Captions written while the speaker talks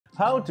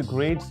How to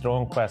create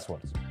strong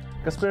passwords.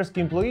 Kaspersky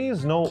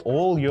employees know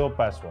all your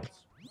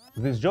passwords.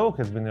 This joke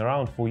has been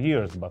around for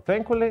years, but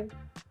thankfully,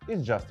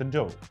 it's just a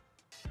joke.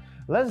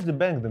 Let's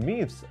debunk the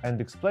myths and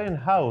explain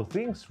how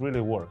things really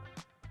work.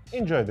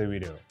 Enjoy the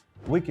video.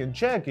 We can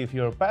check if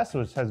your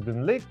passwords has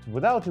been leaked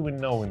without even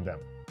knowing them.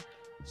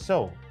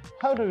 So,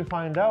 how do we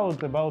find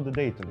out about the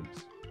data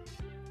leaks?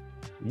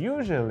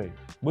 Usually,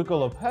 we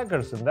call up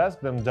hackers and ask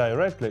them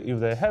directly if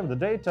they have the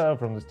data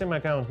from the Steam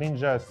account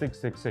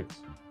Ninja666.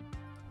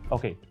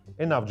 Okay,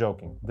 enough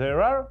joking.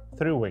 There are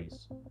three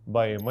ways: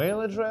 by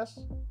email address,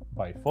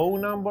 by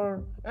phone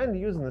number, and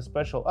using a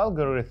special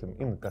algorithm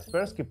in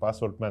Kaspersky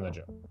Password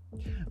Manager.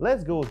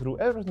 Let's go through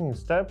everything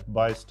step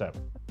by step.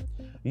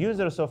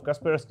 Users of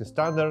Kaspersky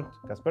Standard,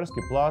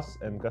 Kaspersky Plus,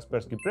 and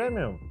Kaspersky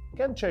Premium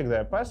can check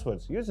their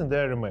passwords using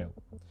their email.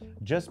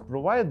 Just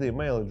provide the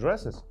email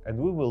addresses and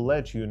we will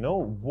let you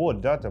know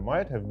what data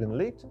might have been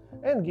leaked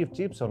and give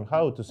tips on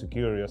how to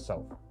secure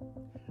yourself.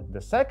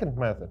 The second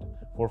method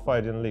for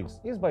fighting leaks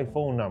is by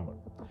phone number.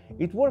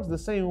 It works the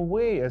same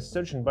way as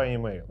searching by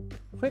email.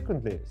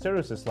 Frequently,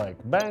 services like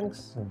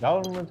banks,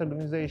 government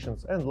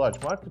organizations, and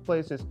large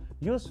marketplaces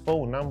use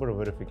phone number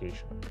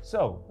verification.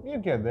 So, you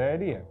get the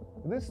idea.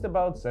 This is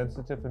about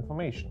sensitive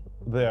information.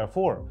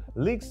 Therefore,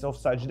 leaks of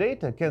such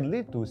data can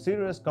lead to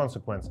serious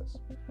consequences.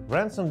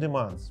 Ransom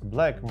demands,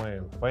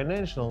 blackmail,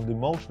 financial and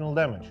emotional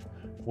damage.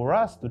 For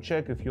us to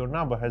check if your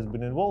number has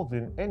been involved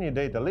in any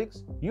data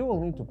leaks, you will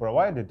need to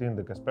provide it in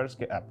the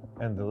Kaspersky app.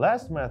 And the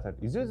last method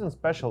is using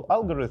special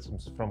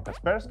algorithms from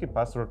Kaspersky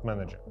Password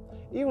Manager.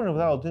 Even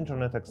without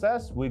internet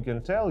access, we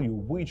can tell you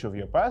which of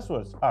your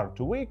passwords are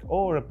too weak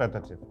or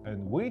repetitive,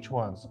 and which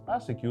ones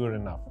are secure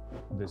enough.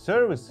 The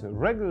service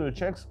regularly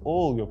checks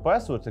all your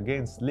passwords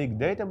against leaked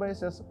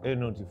databases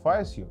and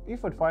notifies you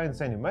if it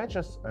finds any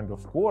matches, and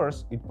of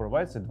course, it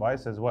provides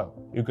advice as well.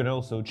 You can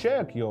also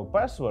check your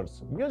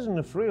passwords using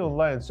a free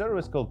online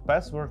service called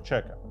Password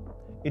Checker.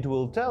 It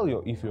will tell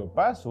you if your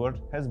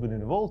password has been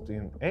involved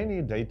in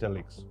any data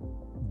leaks.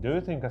 Do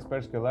you think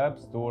Kaspersky Lab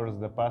stores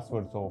the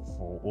passwords of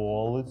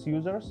all its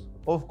users?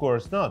 Of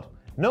course not.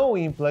 No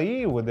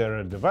employee, whether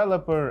a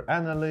developer,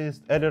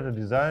 analyst, editor,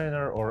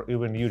 designer, or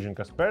even Eugene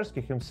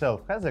Kaspersky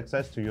himself, has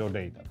access to your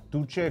data.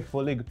 To check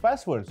for leaked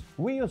passwords,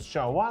 we use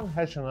SHA-1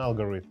 hashing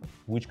algorithm,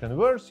 which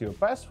converts your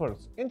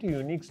passwords into a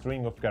unique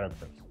string of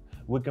characters.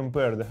 We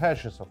compare the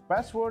hashes of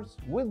passwords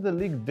with the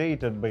leaked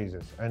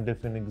databases, and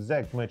if an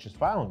exact match is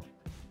found,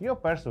 your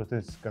password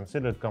is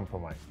considered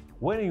compromised.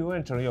 When you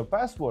enter your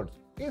password,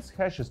 its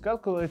hash is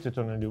calculated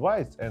on a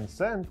device and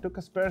sent to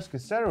Kaspersky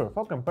server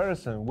for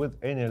comparison with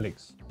any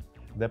leaks.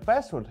 The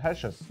password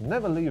hashes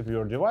never leave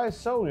your device,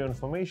 so your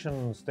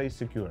information stays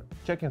secure.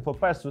 Checking for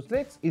password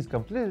leaks is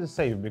completely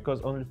safe because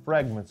only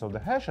fragments of the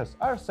hashes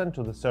are sent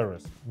to the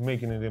service,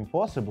 making it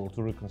impossible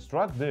to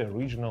reconstruct the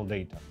original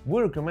data.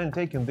 We recommend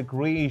taking the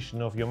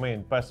creation of your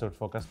main password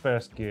for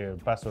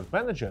Kaspersky Password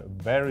Manager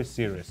very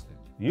seriously.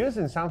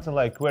 Using something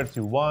like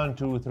QWERTY 1,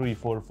 2, 3,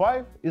 4,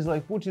 5 is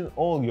like putting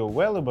all your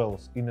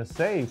valuables in a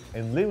safe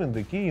and leaving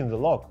the key in the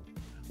lock.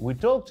 We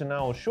talked in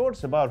our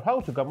shorts about how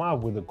to come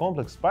up with the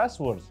complex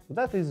passwords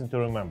that isn't to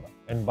remember.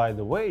 And by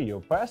the way, your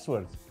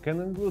passwords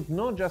can include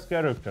not just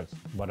characters,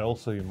 but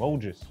also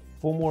emojis.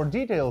 For more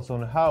details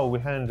on how we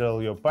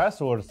handle your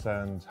passwords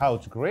and how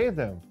to create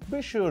them,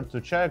 be sure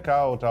to check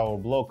out our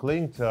blog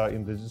linked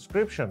in the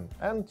description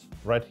and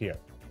right here.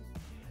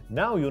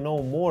 Now you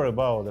know more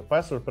about the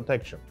password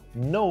protection.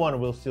 No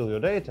one will steal your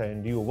data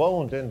and you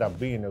won't end up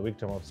being a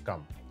victim of scam.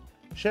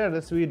 Share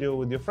this video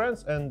with your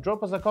friends and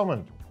drop us a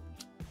comment.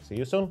 See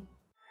you soon!